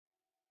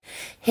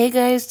Hey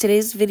guys,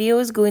 today's video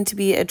is going to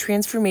be a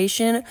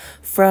transformation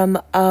from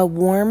a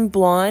warm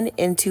blonde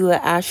into a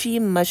ashy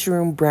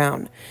mushroom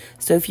brown.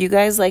 So if you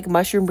guys like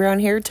mushroom brown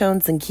hair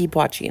tones, then keep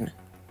watching.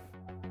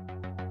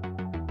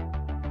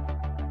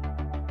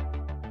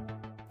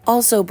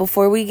 Also,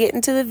 before we get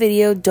into the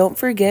video, don't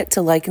forget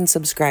to like and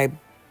subscribe.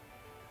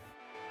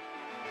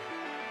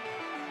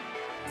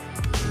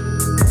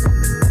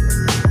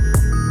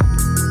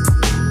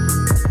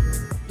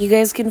 You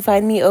guys can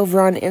find me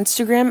over on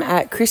Instagram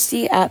at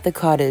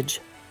Christy@thecottage.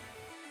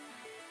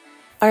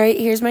 Alright,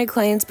 here's my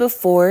client's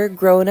before.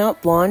 Growing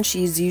out blonde.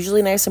 She's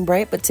usually nice and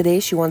bright, but today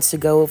she wants to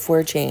go for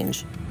a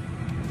change.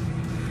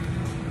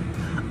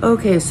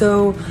 Okay,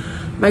 so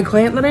my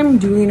client that I'm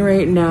doing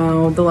right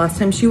now, the last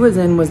time she was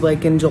in was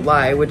like in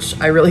July, which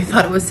I really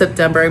thought it was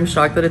September. I'm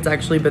shocked that it's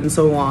actually been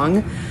so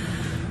long.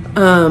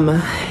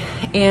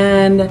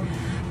 And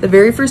the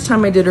very first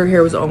time I did her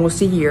hair was almost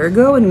a year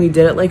ago, and we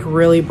did it like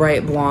really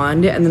bright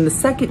blonde. And then the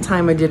second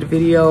time I did a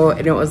video,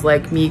 and it was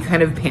like me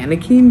kind of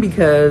panicking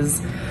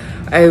because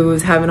I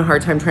was having a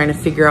hard time trying to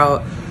figure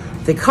out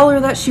the color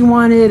that she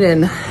wanted.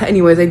 And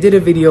anyways, I did a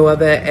video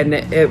of it, and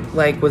it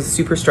like was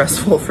super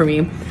stressful for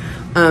me.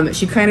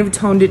 She kind of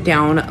toned it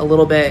down a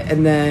little bit,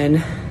 and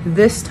then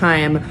this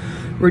time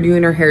we're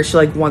doing her hair, she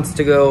like wants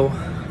to go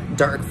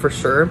dark for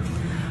sure.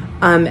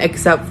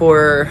 Except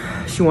for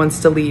she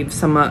wants to leave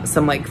some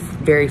like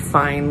very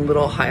fine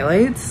little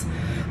highlights,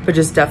 but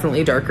just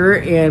definitely darker.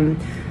 And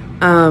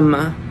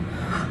I'm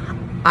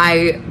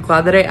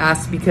glad that I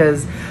asked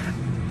because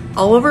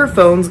all of our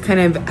phones kind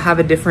of have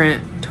a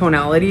different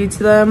tonality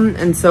to them.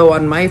 And so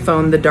on my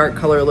phone, the dark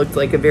color looked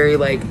like a very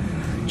like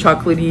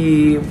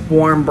chocolatey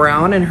warm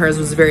brown, and hers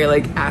was very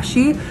like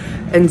ashy.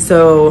 And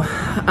so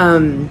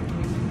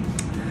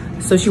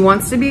so she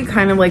wants to be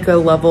kind of like a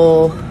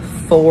level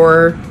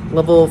 4,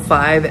 level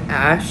 5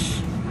 ash.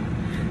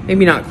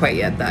 Maybe not quite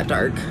yet that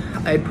dark.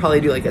 I'd probably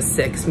do like a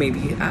 6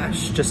 maybe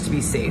ash just to be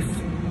safe,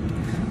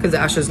 because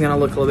ash is gonna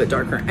look a little bit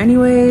darker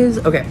anyways.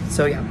 Okay,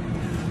 so yeah,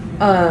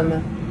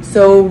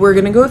 so we're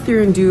gonna go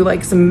through and do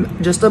like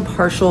just a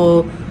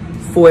partial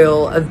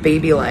foil of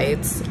baby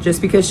lights,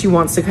 just because she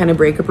wants to kind of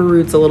break up her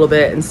roots a little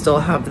bit and still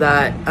have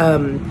that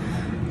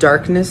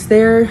darkness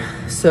there.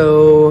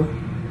 So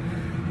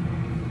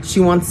she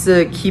wants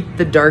to keep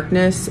the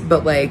darkness,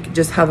 but like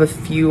just have a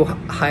few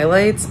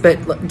highlights,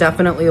 but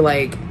definitely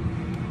like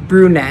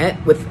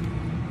brunette with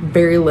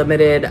very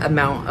limited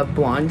amount of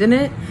blonde in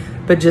it,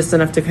 but just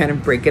enough to kind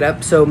of break it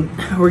up. So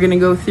we're gonna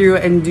go through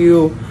and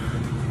do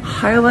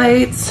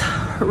highlights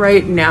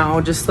right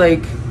now, just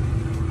like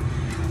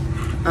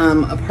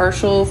a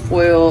partial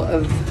foil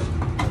of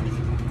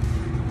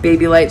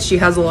baby lights. She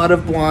has a lot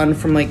of blonde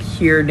from like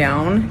here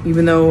down,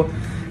 even though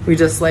we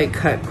just like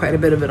cut quite a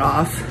bit of it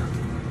off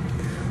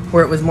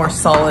where it was more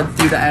solid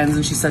through the ends,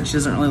 and she said she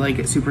doesn't really like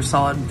it super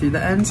solid through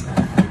the ends.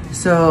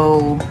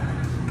 So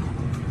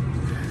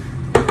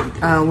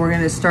we're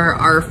gonna start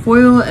our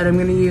foil, and I'm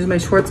gonna use my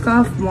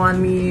Schwarzkopf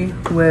Blonde Me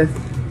with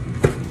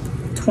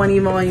 20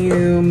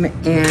 volume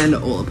and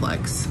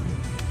Olaplex.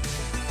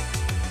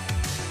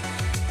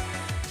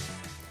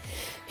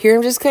 Here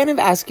I'm just kind of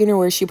asking her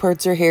where she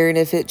parts her hair and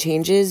if it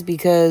changes,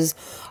 because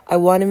I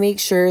want to make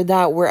sure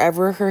that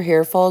wherever her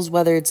hair falls,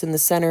 whether it's in the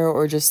center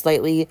or just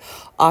slightly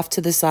off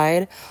to the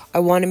side, I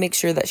want to make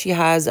sure that she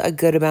has a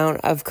good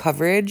amount of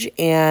coverage.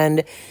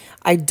 And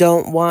I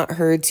don't want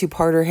her to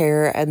part her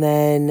hair, and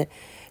then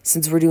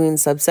since we're doing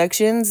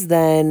subsections,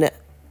 then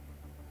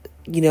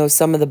you know,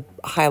 some of the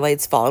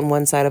highlights fall on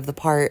one side of the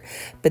part,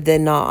 but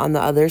then not on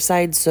the other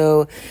side.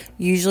 So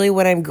usually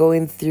when I'm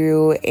going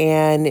through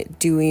and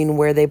doing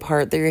where they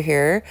part their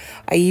hair,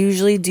 I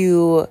usually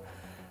do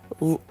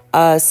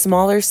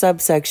smaller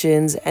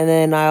subsections, and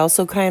then I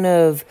also kind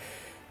of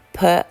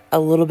put a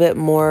little bit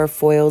more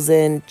foils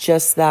in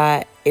just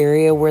that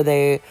area where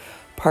they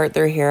part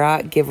their hair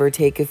at, give or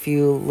take a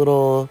few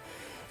little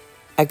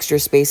extra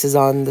spaces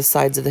on the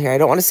sides of the hair. I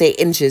don't want to say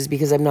inches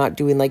because I'm not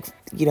doing like,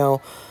 you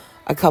know,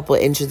 a couple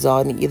of inches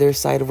on either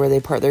side of where they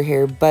part their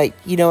hair, but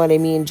you know what I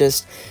mean.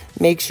 Just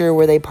make sure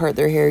where they part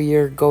their hair,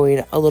 you're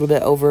going a little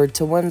bit over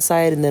to one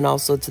side and then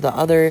also to the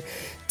other,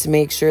 to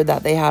make sure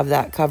that they have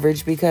that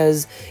coverage.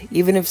 Because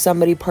even if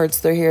somebody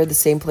parts their hair the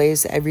same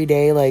place every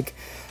day, like,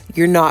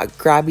 you're not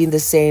grabbing the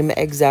same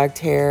exact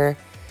hair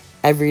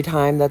every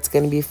time that's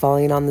going to be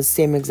falling on the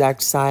same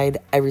exact side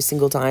every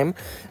single time.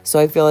 So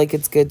I feel like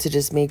it's good to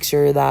just make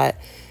sure that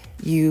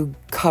you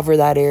cover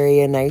that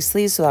area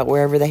nicely, so that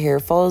wherever the hair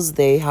falls,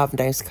 they have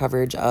nice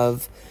coverage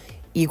of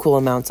equal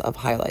amounts of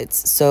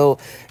highlights. So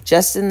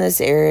just in this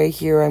area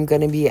here, I'm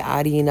going to be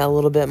adding a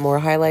little bit more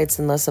highlights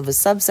and less of a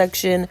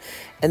subsection.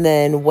 And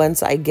then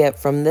once I get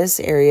from this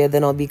area,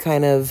 then I'll be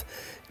kind of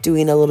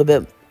doing a little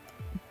bit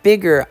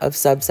bigger of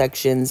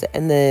subsections,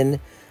 and then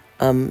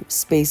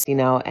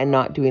spacing out and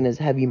not doing as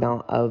heavy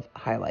amount of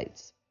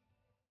highlights.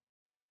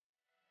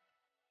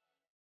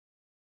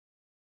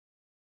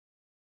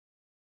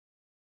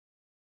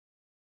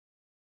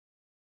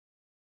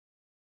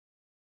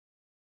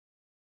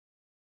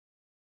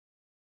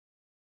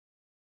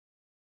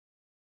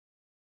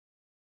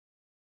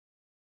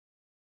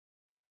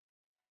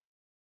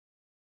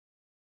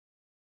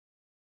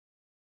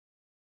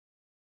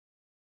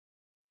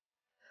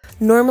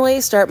 Normally I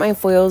start my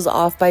foils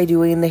off by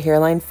doing the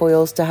hairline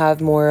foils to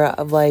have more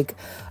of like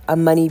a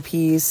money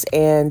piece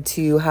and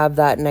to have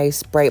that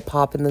nice bright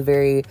pop in the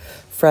very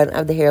front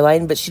of the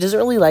hairline, but she doesn't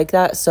really like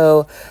that,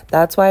 so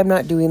that's why I'm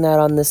not doing that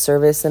on this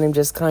service, and I'm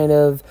just kind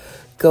of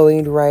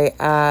going right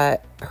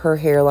at her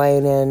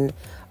hairline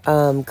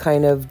and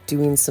kind of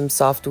doing some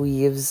soft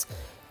weaves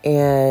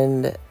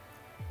and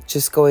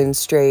just going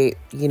straight,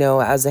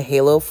 as a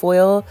halo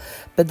foil.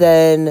 But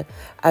then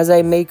as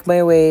I make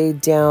my way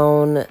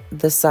down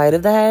the side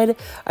of the head,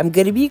 I'm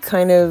going to be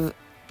kind of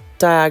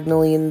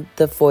diagonaling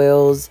the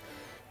foils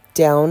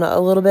down a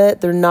little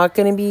bit. They're not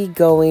going to be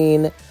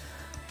going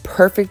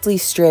perfectly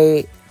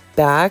straight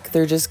back.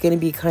 They're just going to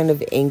be kind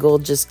of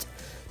angled just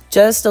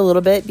a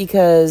little bit,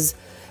 because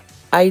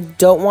I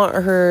don't want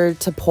her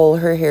to pull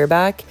her hair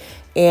back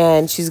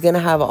and she's going to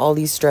have all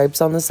these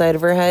stripes on the side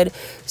of her head.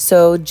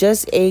 So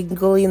just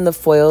angling the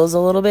foils a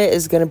little bit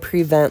is going to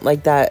prevent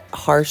like that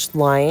harsh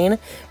line.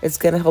 It's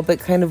going to help it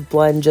kind of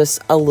blend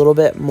just a little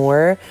bit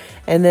more.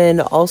 And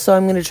then also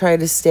I'm going to try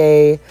to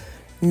stay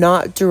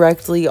not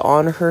directly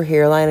on her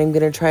hairline. I'm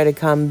going to try to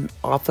come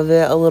off of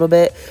it a little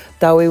bit.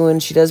 That way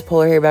when she does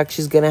pull her hair back,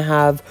 she's going to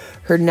have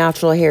her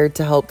natural hair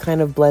to help kind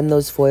of blend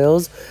those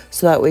foils.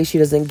 So that way she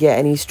doesn't get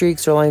any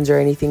streaks or lines or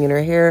anything in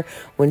her hair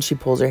when she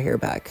pulls her hair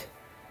back.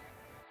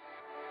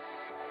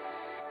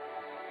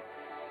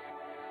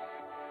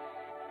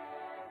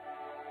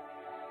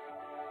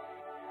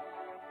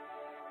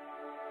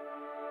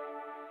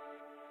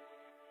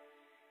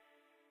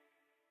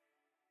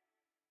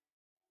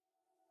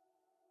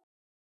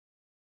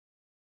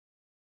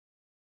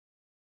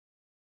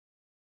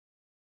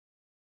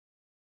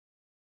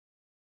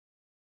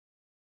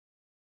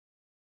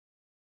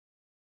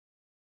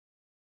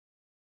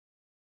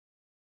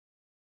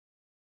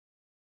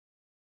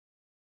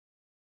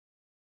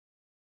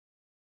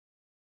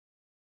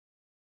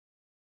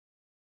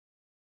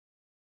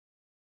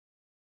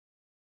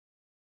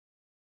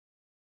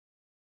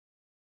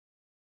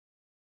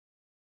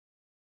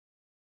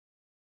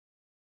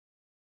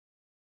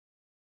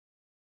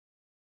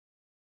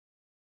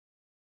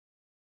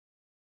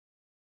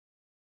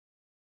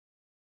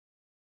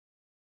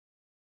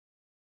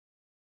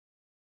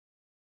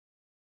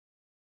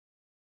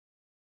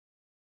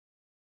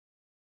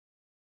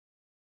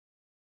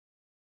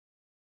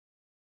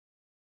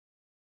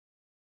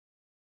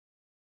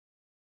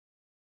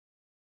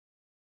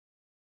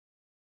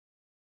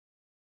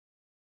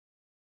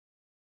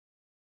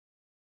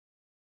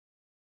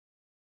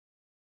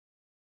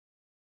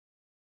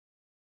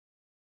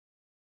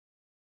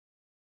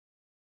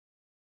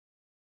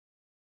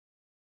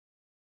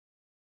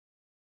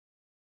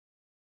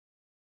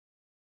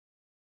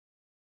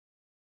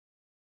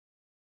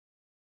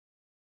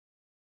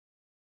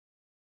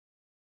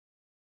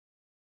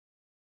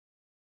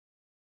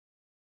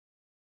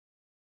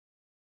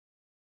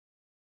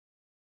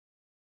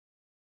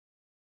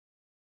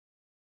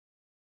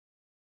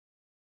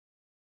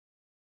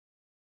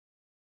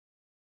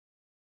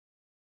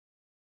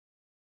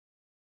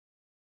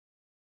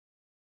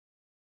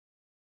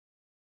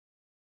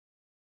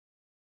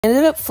 I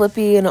ended up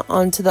flipping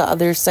onto the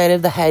other side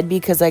of the head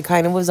because I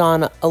kind of was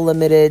on a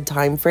limited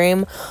time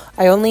frame.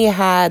 I only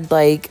had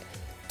like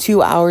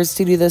 2 hours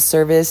to do this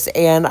service,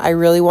 and I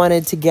really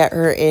wanted to get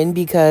her in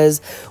because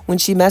when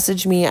she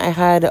messaged me, I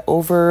had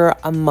over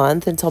a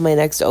month until my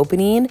next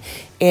opening,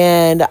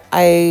 and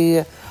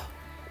I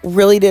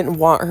really didn't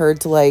want her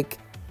to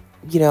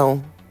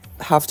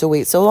have to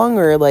wait so long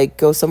or like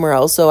go somewhere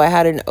else. So I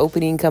had an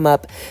opening come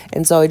up,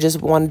 and so I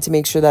just wanted to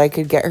make sure that I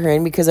could get her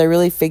in because I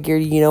really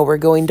figured, we're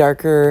going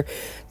darker.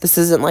 This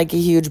isn't like a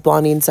huge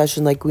blonding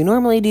session like we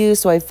normally do,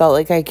 so I felt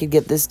like I could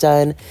get this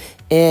done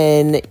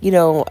in,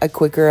 a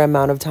quicker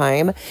amount of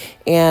time.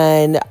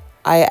 And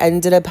I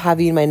ended up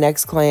having my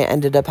next client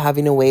ended up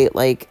having to wait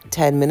like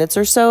 10 minutes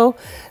or so.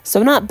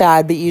 So not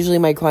bad, but usually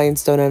my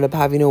clients don't end up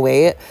having to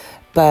wait.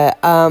 But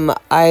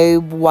I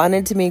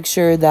wanted to make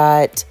sure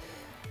that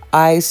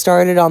I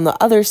started on the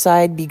other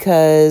side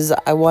because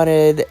I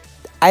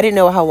didn't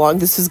know how long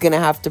this was going to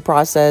have to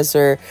process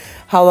or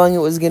how long it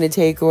was going to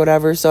take or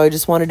whatever. So I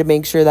just wanted to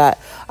make sure that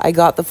I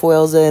got the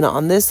foils in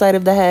on this side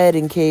of the head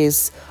in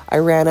case I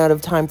ran out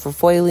of time for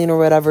foiling or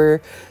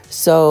whatever.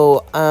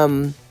 So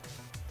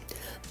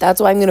that's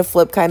why I'm going to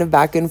flip kind of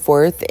back and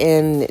forth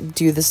and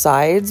do the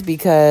sides,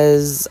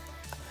 because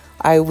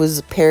I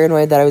was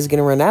paranoid that I was going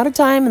to run out of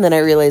time, and then I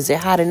realized I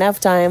had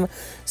enough time,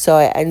 so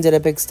I ended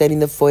up extending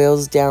the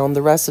foils down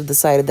the rest of the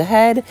side of the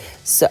head,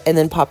 and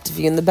then popped a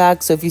few in the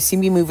back. So if you see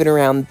me moving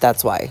around,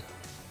 that's why.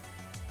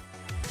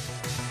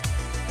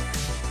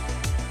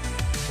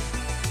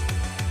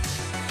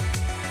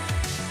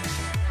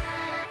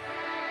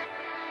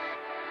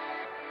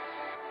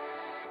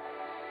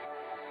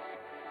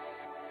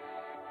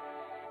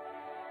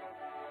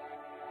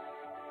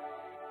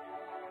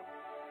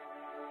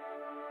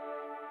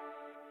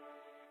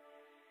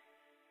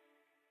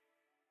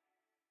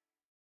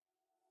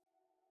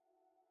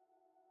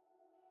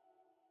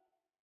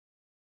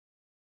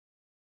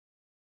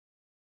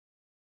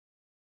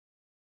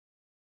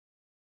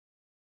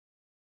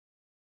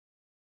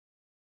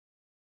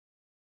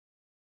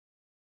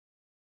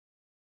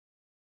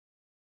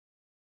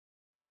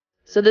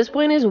 So this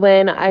point is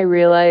when I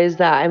realized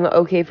that I'm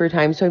okay for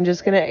time. So I'm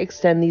just going to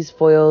extend these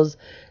foils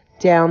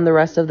down the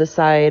rest of the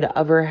side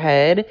of her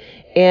head.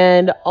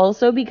 And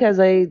also because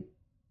I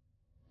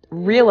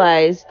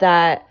realized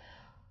that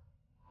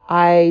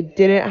I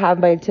didn't have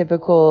my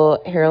typical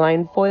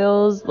hairline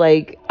foils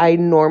like I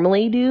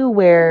normally do,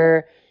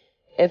 where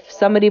if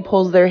somebody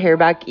pulls their hair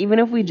back, even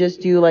if we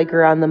just do like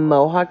around the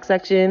mohawk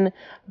section,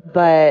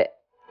 but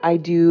I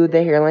do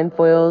the hairline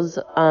foils,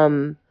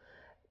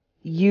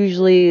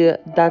 usually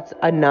that's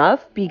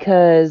enough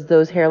because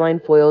those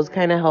hairline foils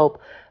kind of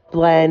help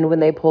blend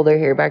when they pull their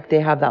hair back. They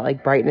have that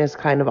like brightness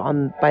kind of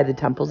on by the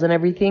temples and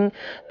everything.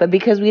 But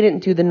because we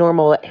didn't do the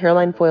normal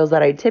hairline foils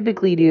that I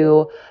typically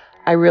do,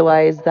 I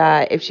realized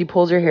that if she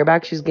pulls her hair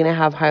back, she's gonna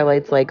have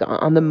highlights like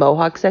on the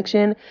mohawk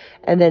section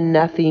and then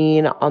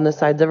nothing on the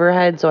sides of her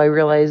head. So I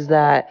realized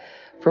that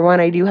for one,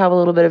 I do have a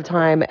little bit of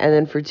time, and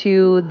then for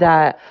two,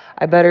 that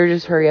I better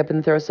just hurry up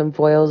and throw some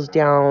foils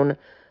down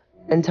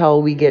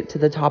until we get to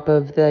the top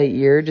of the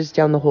ear, just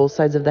down the whole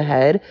sides of the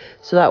head.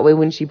 So that way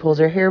when she pulls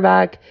her hair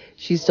back,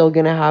 she's still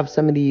going to have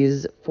some of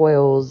these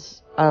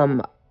foils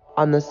on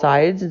the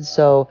sides. And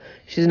so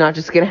she's not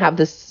just going to have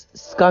this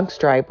skunk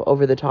stripe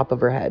over the top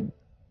of her head.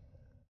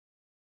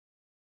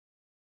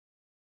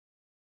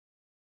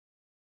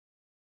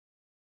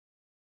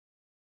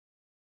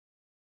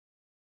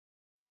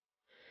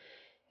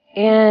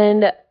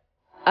 And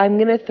I'm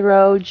going to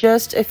throw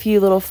just a few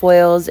little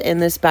foils in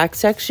this back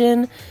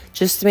section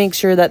just to make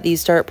sure that these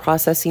start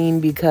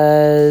processing,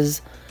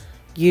 because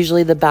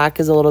usually the back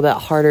is a little bit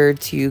harder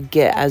to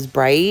get as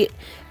bright.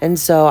 And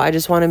so I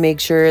just want to make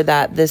sure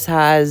that this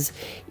has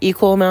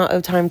equal amount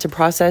of time to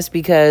process,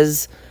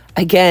 because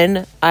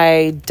again,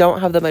 I don't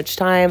have that much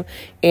time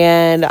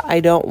and I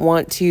don't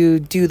want to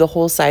do the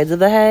whole sides of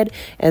the head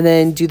and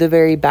then do the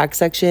very back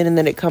section and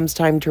then it comes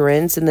time to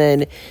rinse and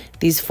then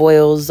these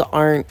foils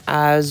aren't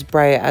as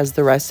bright as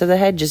the rest of the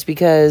head, just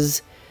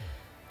because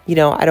you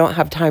know, I don't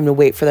have time to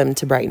wait for them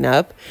to brighten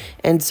up.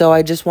 And so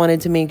I just wanted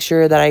to make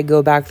sure that I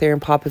go back there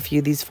and pop a few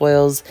of these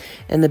foils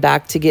in the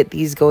back to get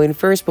these going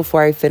first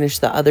before I finish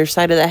the other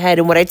side of the head.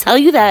 And when I tell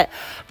you that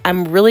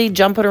I'm really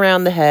jumping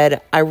around the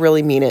head, I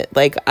really mean it.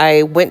 Like,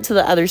 I went to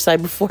the other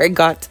side before I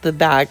got to the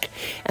back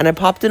and I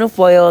popped in a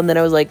foil, and then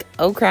I was like,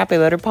 oh crap, I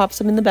better pop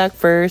some in the back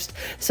first.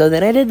 So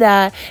then I did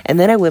that, and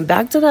then I went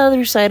back to the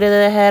other side of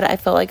the head. I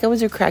felt like I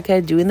was a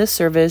crackhead doing the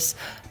service,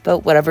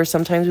 but whatever,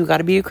 sometimes we got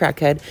to be a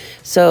crackhead.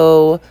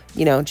 So,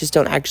 you know, just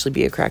don't actually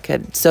be a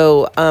crackhead.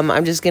 So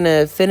I'm just going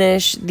to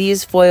finish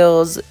these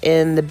foils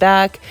in the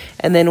back,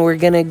 and then we're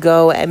going to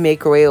go and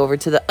make our way over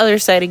to the other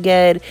side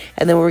again,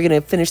 and then we're going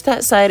to finish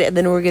that side, and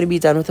then we're going to be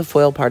done with the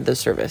foil part of the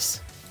service.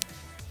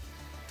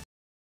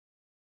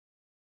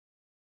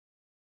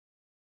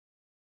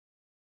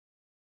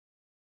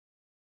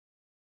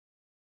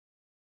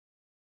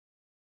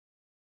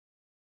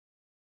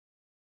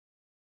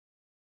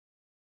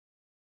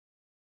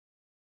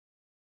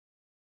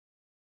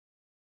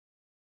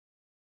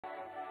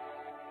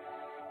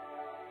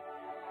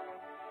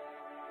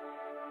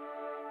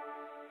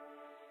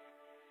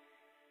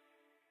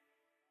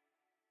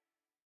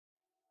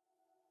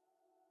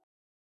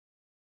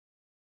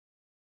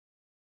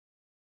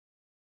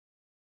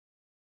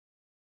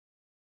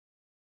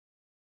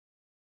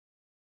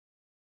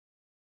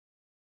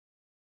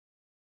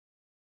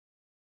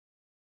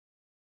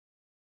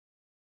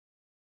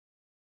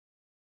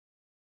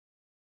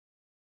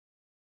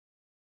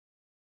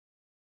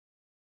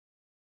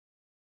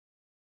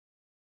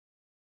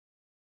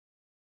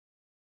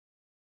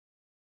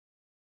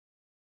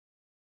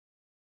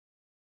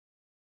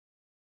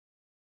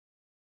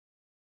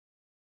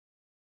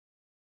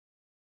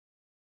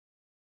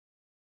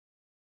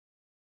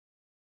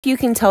 You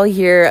can tell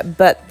here,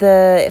 but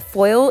the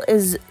foil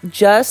is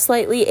just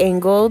slightly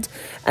angled,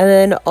 and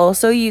then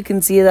also you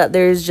can see that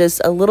there's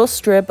just a little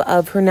strip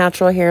of her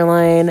natural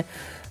hairline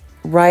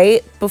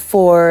right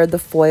before the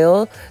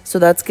foil, so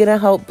that's gonna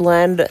help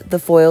blend the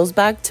foils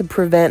back to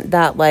prevent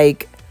that,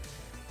 like,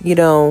 you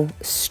know,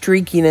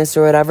 streakiness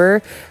or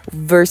whatever,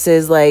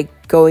 versus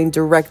like going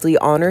directly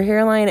on her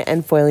hairline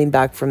and foiling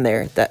back from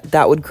there.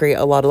 That would create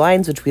a lot of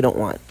lines, which we don't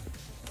want.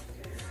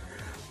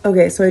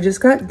 Okay, so I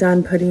just got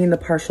done putting the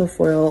partial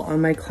foil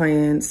on my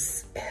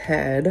client's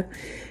head,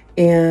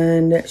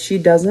 and she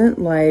doesn't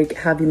like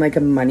having like a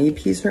money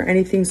piece or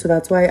anything, so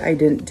that's why I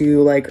didn't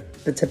do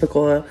like the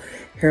typical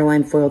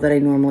hairline foil that I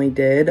normally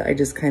did. I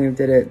just kind of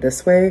did it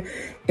this way,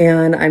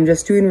 and I'm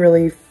just doing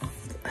really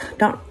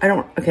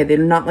okay, they're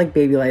not like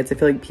baby lights. I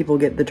feel like people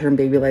get the term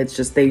baby lights,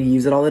 just they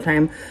use it all the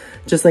time,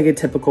 just like a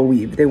typical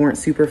weave. They weren't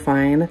super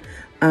fine.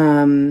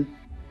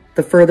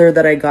 The further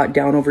that I got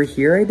down over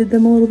here, I did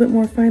them a little bit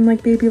more fine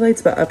like baby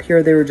lights, but up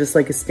here they were just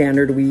like a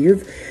standard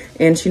weave.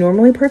 And she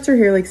normally parts her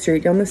hair like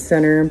straight down the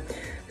center.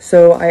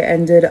 So I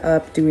ended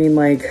up doing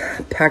like,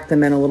 pack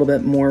them in a little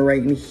bit more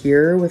right in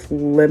here with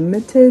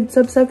limited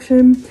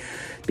subsection,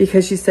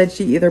 because she said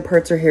she either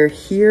parts her hair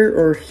here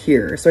or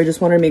here. So I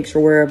just want to make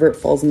sure wherever it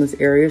falls in this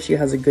area, she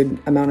has a good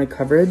amount of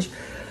coverage.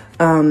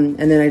 And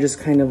then I just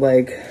kind of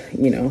like,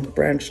 you know,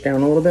 branched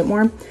down a little bit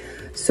more.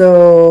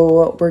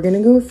 So we're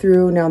gonna go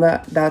through now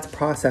that that's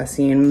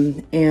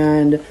processing,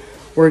 and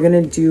we're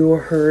gonna do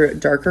her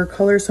darker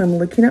color. So I'm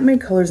looking at my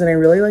colors, and I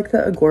really like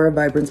the Agora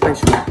Vibrance by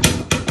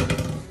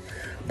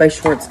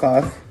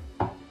Schwarzkopf,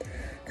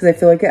 because I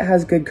feel like it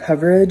has good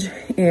coverage.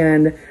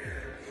 And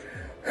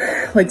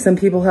like some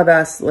people have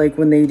asked, like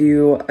when they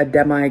do a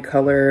demi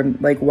color,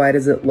 like why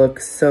does it look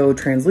so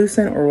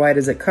translucent, or why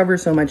does it cover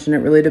so much? And it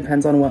really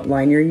depends on what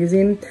line you're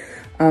using.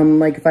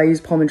 Like if I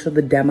use Paul Mitchell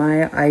the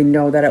demi, I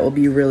know that it will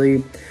be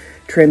really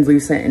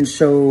translucent and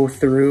show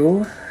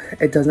through.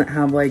 It doesn't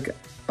have like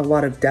a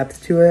lot of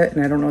depth to it,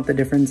 and I don't know what the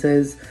difference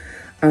is.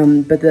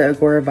 But the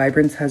Agora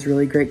Vibrance has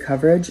really great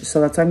coverage, so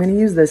that's why I'm going to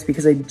use this,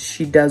 because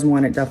she does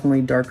want it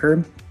definitely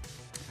darker,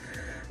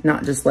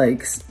 not just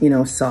like, you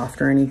know,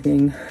 soft or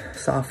anything,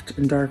 soft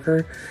and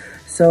darker.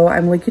 So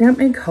I'm looking at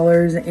my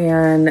colors,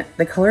 and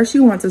the color she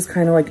wants is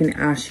kind of like an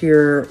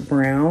ashier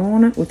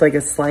brown with like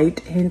a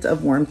slight hint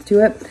of warmth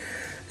to it.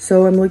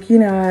 So I'm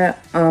looking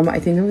at, I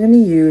think I'm going to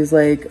use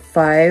like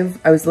I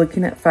was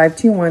looking at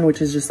 521,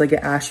 which is just like an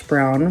ash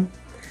brown,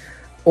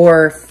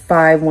 or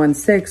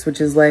 516,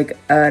 which is like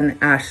an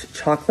ash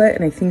chocolate.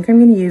 And I think I'm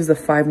going to use the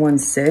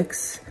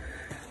 516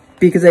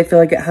 because I feel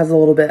like it has a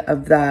little bit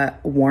of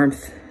that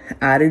warmth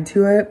added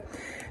to it.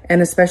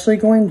 And especially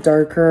going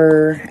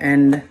darker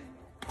and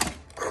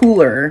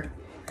cooler,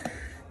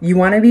 you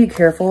want to be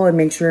careful and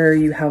make sure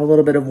you have a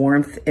little bit of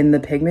warmth in the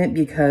pigment,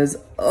 because,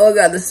 oh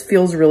God, this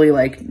feels really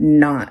like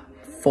not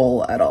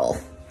full at all.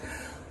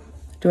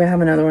 Do I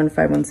have another one?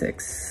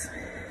 516.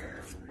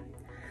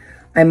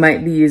 I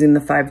might be using the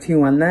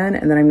 521 then,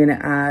 and then I'm going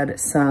to add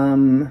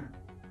some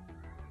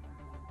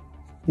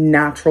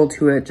natural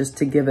to it just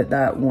to give it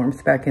that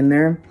warmth back in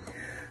there.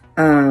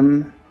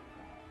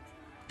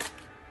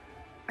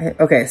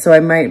 Okay, so I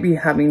might be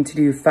having to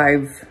do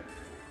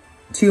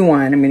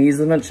 521. I'm going to use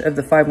as much of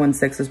the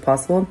 516 as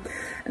possible.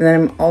 And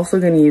then I'm also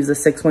going to use the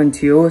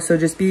 612. So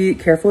just be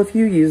careful if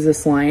you use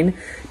this line,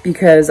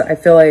 because I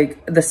feel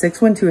like the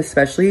 612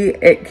 especially,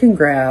 it can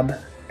grab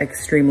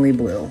extremely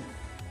blue.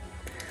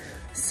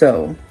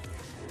 So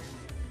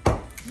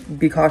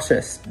be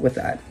cautious with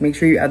that. Make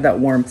sure you add that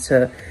warmth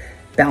to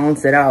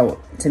balance it out,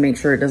 to make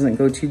sure it doesn't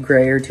go too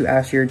gray or too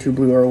ashy or too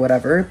blue or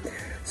whatever.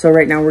 So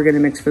right now we're going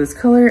to mix for this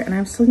color, and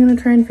I'm still going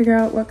to try and figure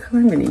out what color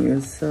I'm going to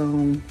use.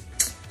 So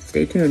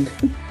stay tuned.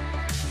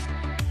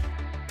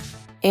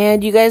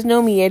 And you guys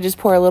know me, I just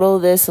pour a little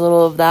of this, a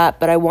little of that,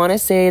 but I want to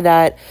say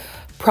that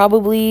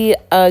probably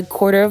a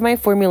quarter of my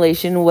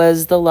formulation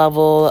was the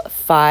level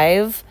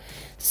 5.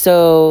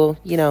 So,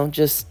 you know,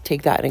 just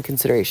take that into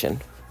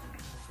consideration.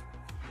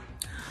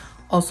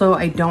 Also,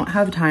 I don't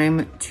have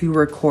time to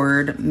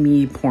record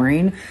me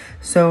pouring,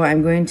 so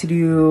I'm going to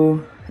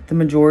do the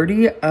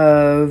majority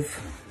of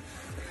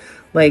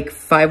like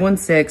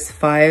 516,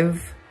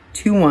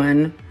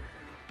 521,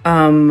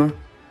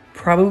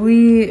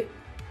 probably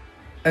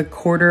a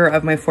quarter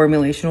of my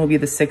formulation will be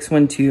the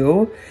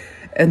 612,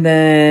 and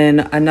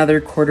then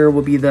another quarter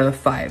will be the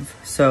 5.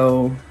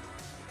 So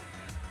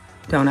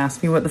don't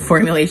ask me what the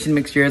formulation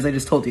mixture is, I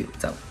just told you.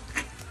 So,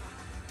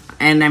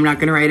 and I'm not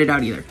gonna write it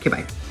out either. Okay,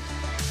 bye.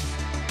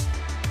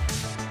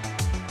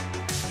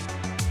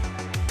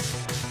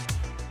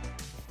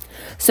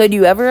 So do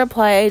you ever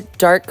apply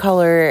dark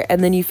color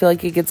and then you feel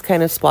like it gets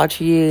kind of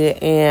splotchy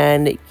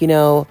and, you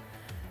know,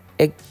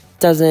 it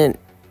doesn't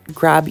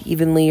grab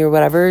evenly or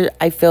whatever?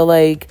 I feel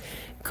like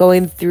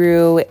going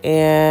through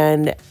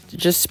and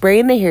just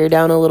spraying the hair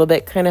down a little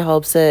bit kind of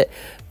helps it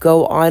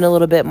go on a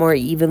little bit more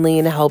evenly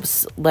and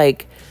helps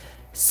like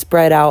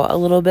spread out a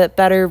little bit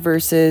better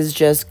versus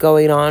just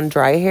going on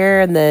dry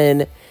hair. And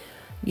then,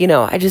 you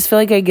know, I just feel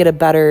like I get a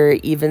better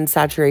even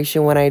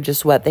saturation when I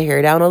just wet the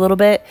hair down a little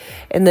bit.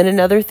 And then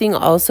another thing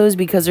also is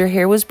because her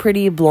hair was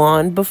pretty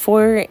blonde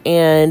before,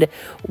 and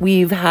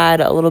we've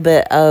had a little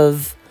bit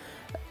of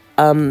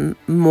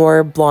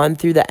more blonde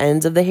through the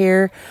ends of the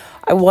hair.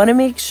 I want to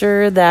make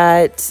sure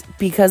that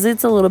because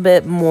it's a little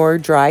bit more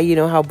dry, you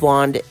know how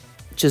blonde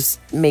just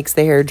makes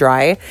the hair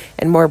dry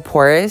and more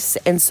porous,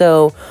 and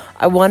so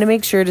I want to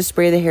make sure to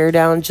spray the hair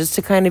down just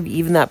to kind of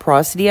even that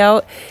porosity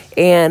out.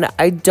 And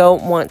I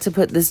don't want to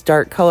put this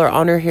dark color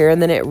on her hair and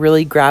then it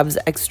really grabs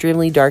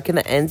extremely dark in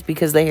the ends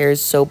because the hair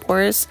is so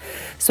porous.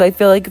 So I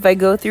feel like if I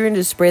go through and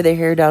just spray the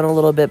hair down a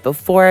little bit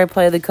before I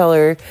apply the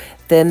color,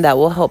 then that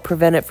will help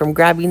prevent it from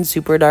grabbing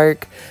super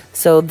dark.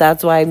 So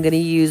that's why I'm going to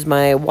use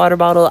my water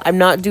bottle. I'm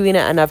not doing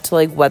it enough to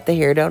like wet the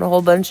hair down a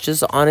whole bunch,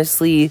 just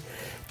honestly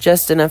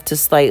just enough to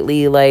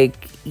slightly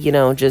like, you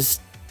know,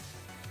 just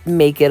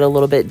make it a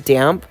little bit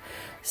damp.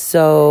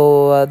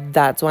 So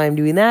that's why I'm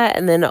doing that.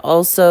 And then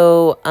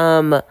also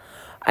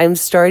I'm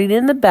starting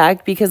in the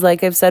back because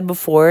like I've said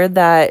before,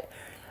 that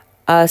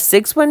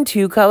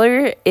 612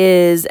 color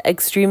is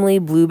extremely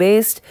blue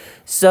based,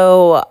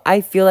 so I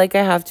feel like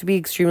I have to be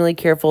extremely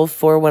careful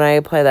for when I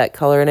apply that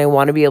color, and I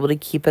want to be able to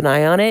keep an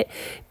eye on it,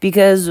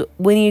 because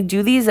when you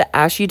do these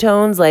ashy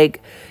tones,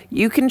 like,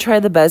 you can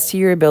try the best of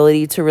your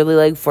ability to really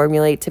like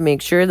formulate to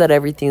make sure that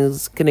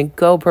everything's gonna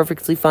go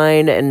perfectly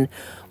fine and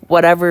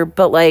whatever,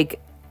 but like,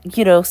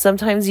 you know,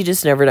 sometimes you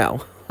just never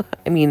know.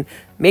 I mean,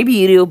 maybe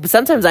you do, but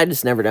sometimes I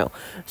just never know.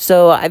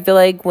 So I feel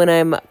like when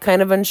I'm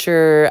kind of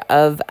unsure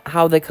of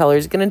how the color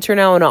is going to turn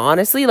out, and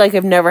honestly, like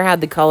I've never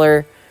had the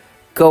color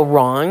go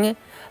wrong,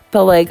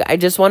 but like I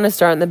just want to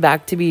start in the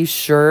back to be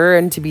sure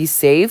and to be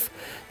safe.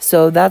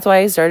 So that's why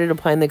I started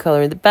applying the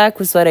color in the back,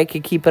 was so that I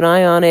could keep an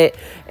eye on it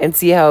and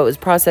see how it was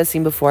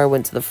processing before I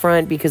went to the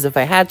front, because if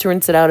I had to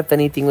rinse it out, if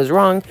anything was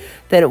wrong,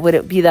 then it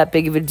wouldn't be that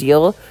big of a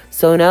deal.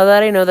 So now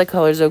that I know the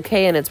color's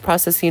okay and it's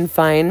processing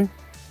fine,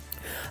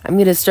 I'm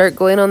going to start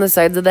going on the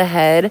sides of the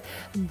head,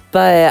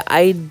 but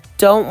I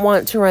don't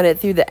want to run it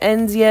through the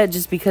ends yet,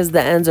 just because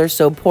the ends are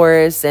so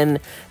porous and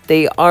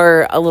they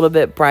are a little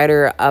bit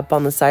brighter up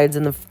on the sides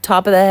and the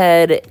top of the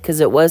head because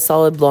it was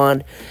solid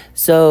blonde.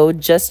 So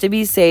just to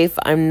be safe,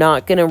 I'm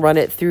not going to run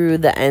it through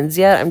the ends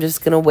yet. I'm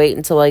just going to wait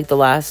until like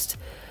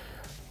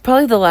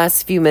probably the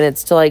last few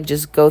minutes to like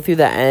just go through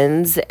the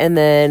ends. And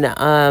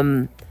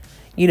then,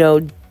 you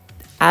know,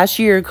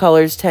 ashier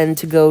colors tend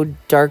to go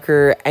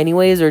darker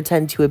anyways, or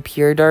tend to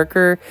appear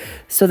darker.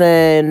 So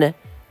then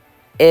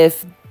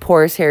if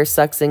porous hair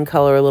sucks in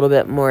color a little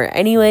bit more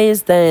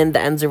anyways, then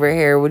the ends of her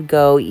hair would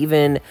go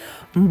even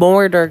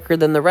more darker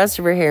than the rest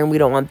of her hair, and we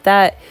don't want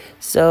that.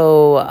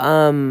 So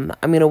I'm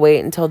gonna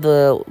wait until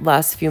the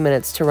last few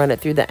minutes to run it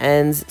through the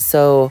ends.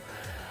 So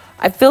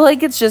I feel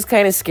like it's just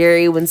kind of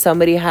scary when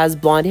somebody has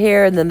blonde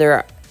hair and then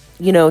they're,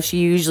 you know, she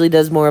usually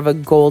does more of a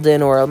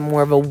golden or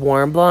more of a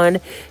warm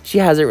blonde. She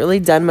hasn't really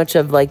done much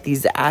of like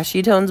these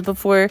ashy tones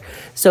before.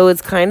 So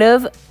it's kind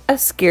of a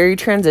scary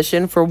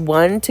transition for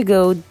one to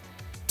go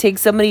take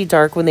somebody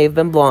dark when they've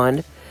been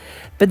blonde.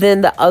 But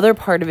then the other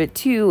part of it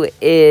too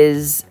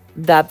is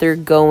that they're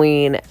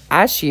going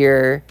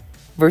ashier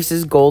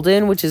versus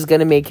golden, which is going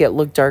to make it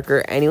look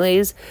darker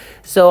anyways.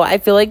 So I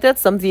feel like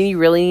that's something you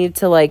really need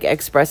to like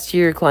express to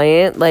your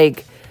client.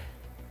 Like,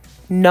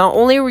 not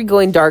only are we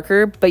going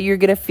darker, but you're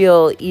going to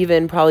feel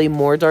even probably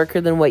more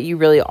darker than what you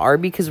really are,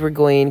 because we're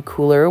going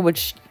cooler,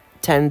 which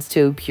tends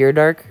to appear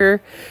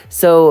darker.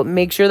 So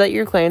make sure that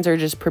your clients are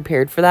just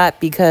prepared for that,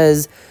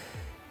 because,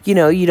 you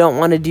know, you don't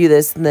want to do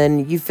this and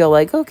then you feel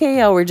like, okay,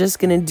 yeah, we're just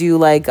going to do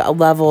like a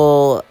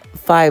level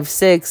 5,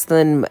 6.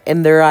 Then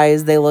in their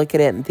eyes, they look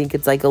at it and think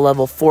it's like a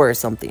level 4 or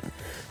something.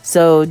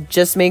 So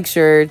just make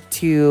sure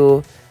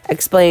to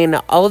explain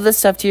all of this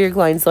stuff to your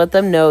clients. Let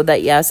them know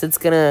that, yes, it's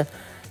going to,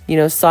 you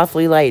know,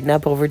 softly lighten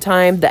up over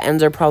time. The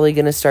ends are probably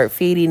going to start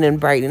fading and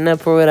brightening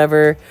up or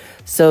whatever.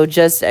 So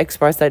just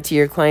express that to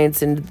your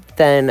clients, and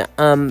then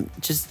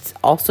just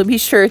also be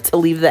sure to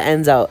leave the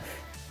ends out.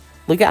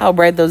 Look at how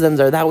bright those ends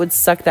are. That would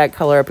suck that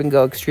color up and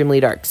go extremely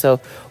dark.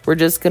 So we're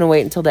just going to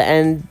wait until the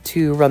end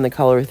to run the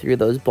color through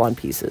those blonde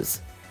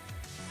pieces.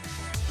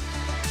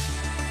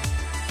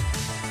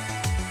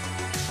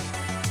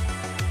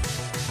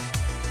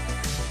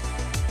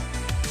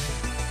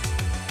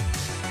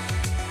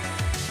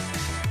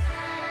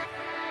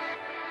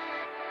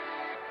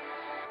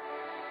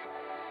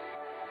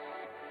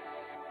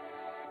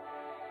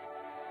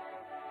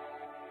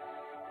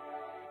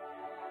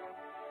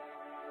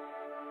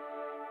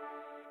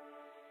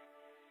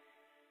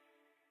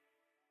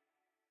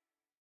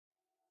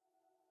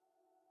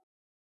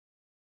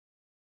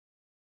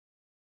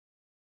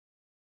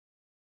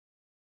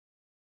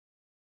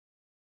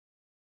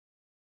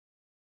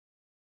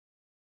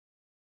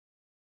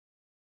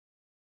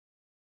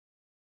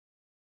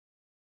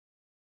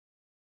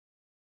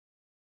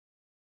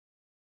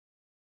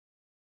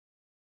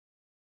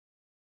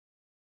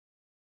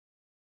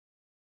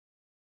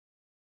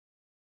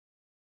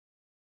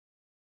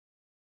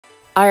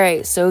 All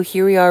right, so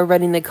here we are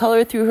running the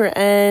color through her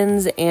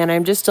ends, and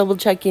I'm just double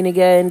checking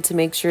again to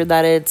make sure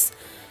that it's,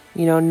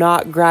 you know,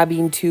 not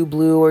grabbing too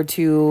blue or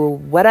too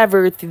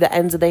whatever through the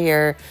ends of the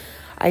hair.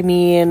 I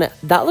mean,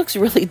 that looks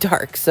really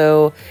dark.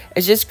 So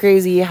it's just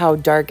crazy how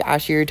dark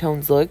ashier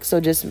tones look. So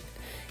just,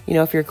 you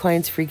know, if your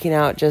client's freaking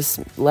out, just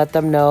let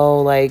them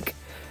know, like,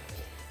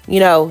 you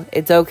know,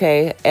 it's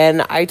okay.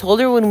 And I told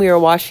her when we were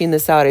washing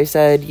this out, I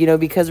said, you know,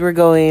 because we're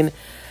going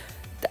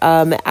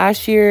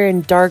ashier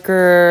and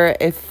darker,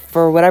 if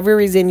for whatever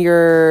reason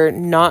you're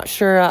not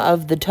sure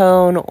of the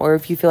tone, or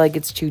if you feel like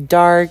it's too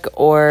dark,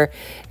 or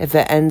if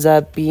it ends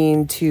up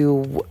being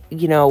too,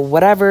 you know,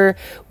 whatever,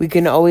 we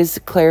can always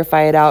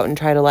clarify it out and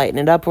try to lighten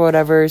it up or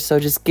whatever. So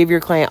just give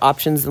your client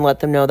options and let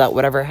them know that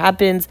whatever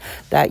happens,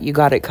 that you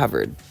got it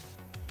covered.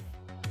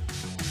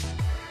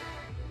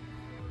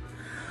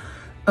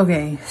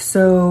 Okay,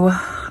 so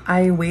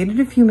I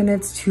waited a few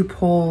minutes to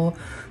pull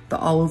the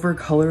all over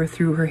color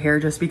through her hair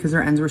just because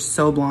her ends were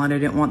so blonde. I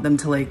didn't want them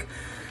to, like,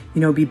 you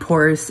know, be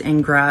porous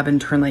and grab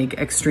and turn like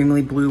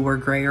extremely blue or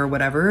gray or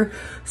whatever.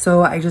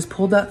 So I just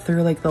pulled that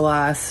through like the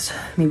last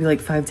maybe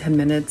like 5-10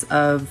 minutes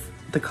of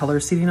the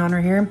color seating on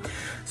her hair.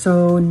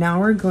 So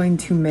now we're going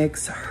to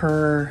mix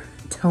her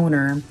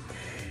toner,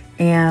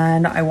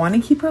 and I want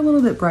to keep her a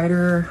little bit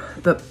brighter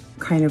but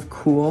kind of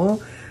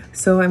cool.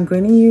 So I'm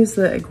going to use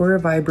the Agora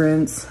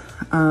Vibrance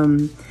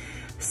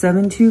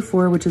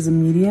 724, which is a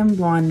medium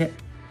blonde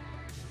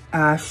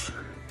ash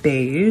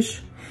beige.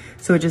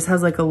 So it just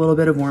has like a little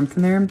bit of warmth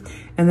in there.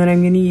 And then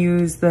I'm gonna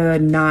use the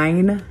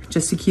 9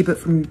 just to keep it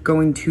from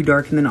going too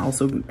dark, and then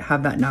also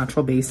have that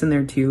natural base in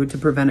there too to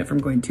prevent it from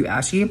going too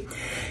ashy.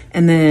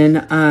 And then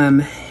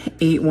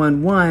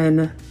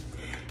 811,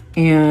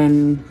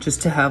 and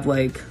just to have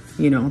like,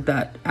 you know,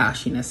 that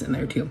ashiness in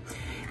there too.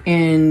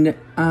 And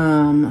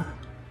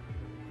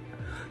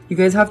you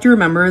guys have to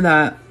remember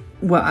that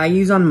what I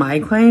use on my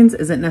clients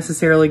isn't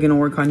necessarily going to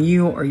work on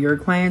you or your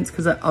clients,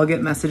 because I'll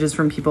get messages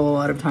from people a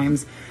lot of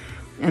times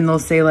and they'll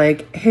say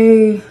like,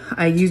 hey,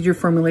 I used your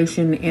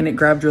formulation and it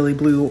grabbed really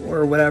blue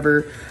or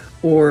whatever,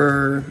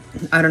 or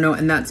I don't know.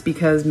 And that's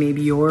because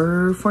maybe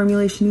your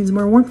formulation needs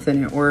more warmth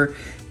in it, or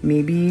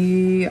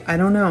maybe, I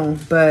don't know.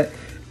 But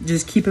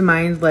just keep in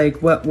mind,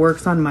 like, what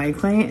works on my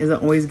client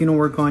isn't always going to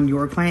work on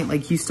your client.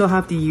 Like, you still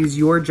have to use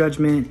your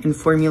judgment and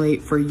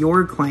formulate for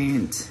your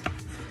client.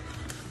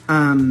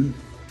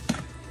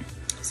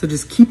 So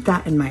just keep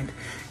that in mind,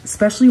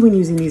 especially when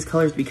using these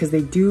colors, because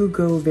they do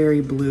go very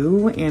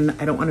blue, and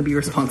I don't want to be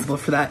responsible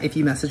for that if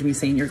you message me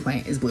saying your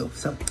client is blue.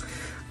 So,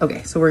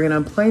 okay, so we're going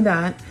to apply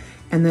that.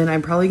 And then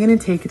I'm probably going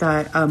to take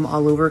that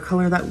all over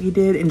color that we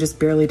did and just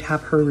barely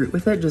tap her root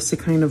with it, just to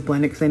kind of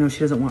blend it, because I know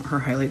she doesn't want her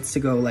highlights to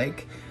go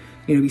like,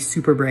 you know, be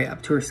super bright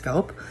up to her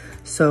scalp.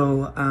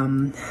 So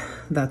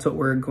that's what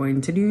we're going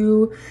to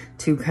do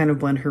to kind of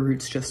blend her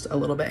roots just a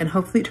little bit. And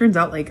hopefully it turns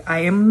out, like,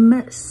 I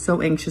am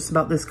so anxious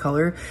about this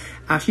color.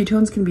 Ashy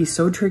tones can be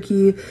so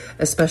tricky,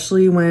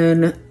 especially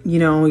when, you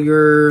know,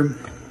 you're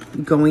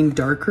going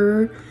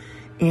darker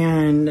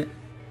and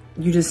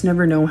you just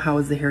never know how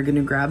is the hair going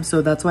to grab.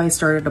 So that's why I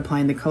started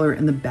applying the color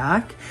in the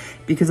back,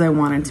 because I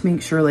wanted to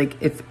make sure, like,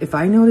 if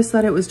I noticed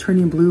that it was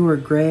turning blue or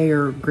gray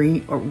or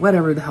green or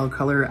whatever the hell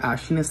color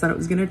ashiness that it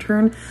was going to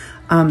turn,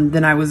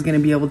 then I was going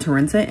to be able to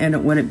rinse it and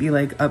it wouldn't be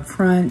like up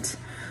front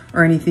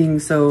or anything.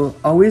 So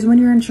always when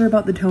you're unsure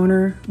about the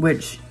toner,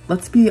 which,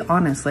 let's be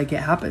honest, like,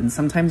 it happens.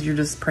 Sometimes you're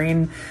just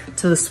praying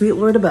to the sweet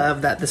Lord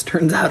above that this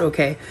turns out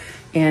okay.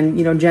 And,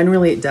 you know,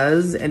 generally it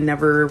does, and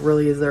never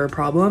really is there a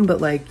problem, but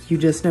like, you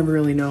just never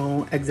really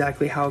know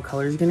exactly how a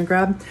color is going to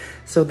grab.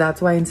 So that's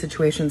why in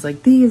situations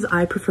like these,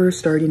 I prefer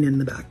starting in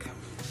the back.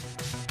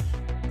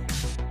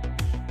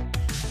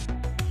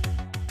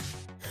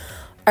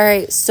 All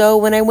right, so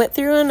when I went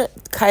through and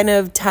kind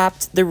of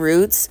tapped the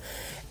roots,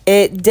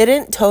 it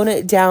didn't tone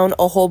it down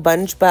a whole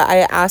bunch, but I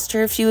asked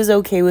her if she was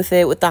okay with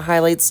it, with the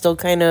highlights still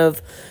kind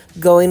of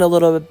going a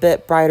little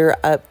bit brighter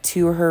up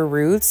to her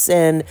roots,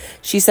 and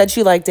she said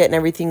she liked it and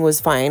everything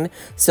was fine.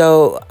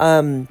 So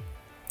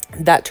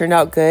that turned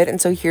out good.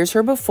 And so here's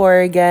her before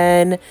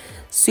again,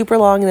 super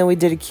long, and then we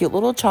did a cute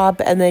little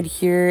chop, and then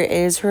here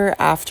is her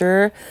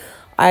after.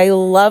 I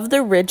love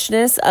the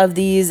richness of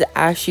these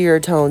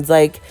ashier tones.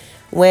 Like,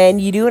 when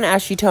you do an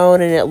ashy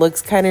tone and it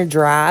looks kind of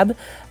drab,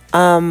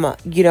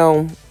 you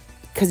know,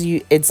 because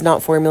it's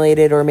not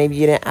formulated, or maybe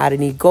you didn't add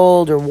any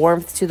gold or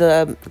warmth to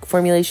the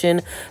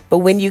formulation, but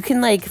when you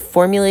can like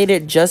formulate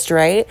it just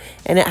right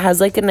and it has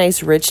like a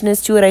nice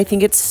richness to it, I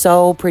think it's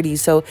so pretty.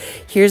 So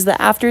here's the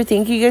after.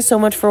 Thank you guys so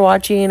much for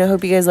watching. I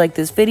hope you guys like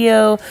this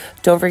video.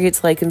 Don't forget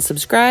to like and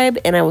subscribe,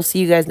 and I will see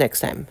you guys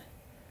next time.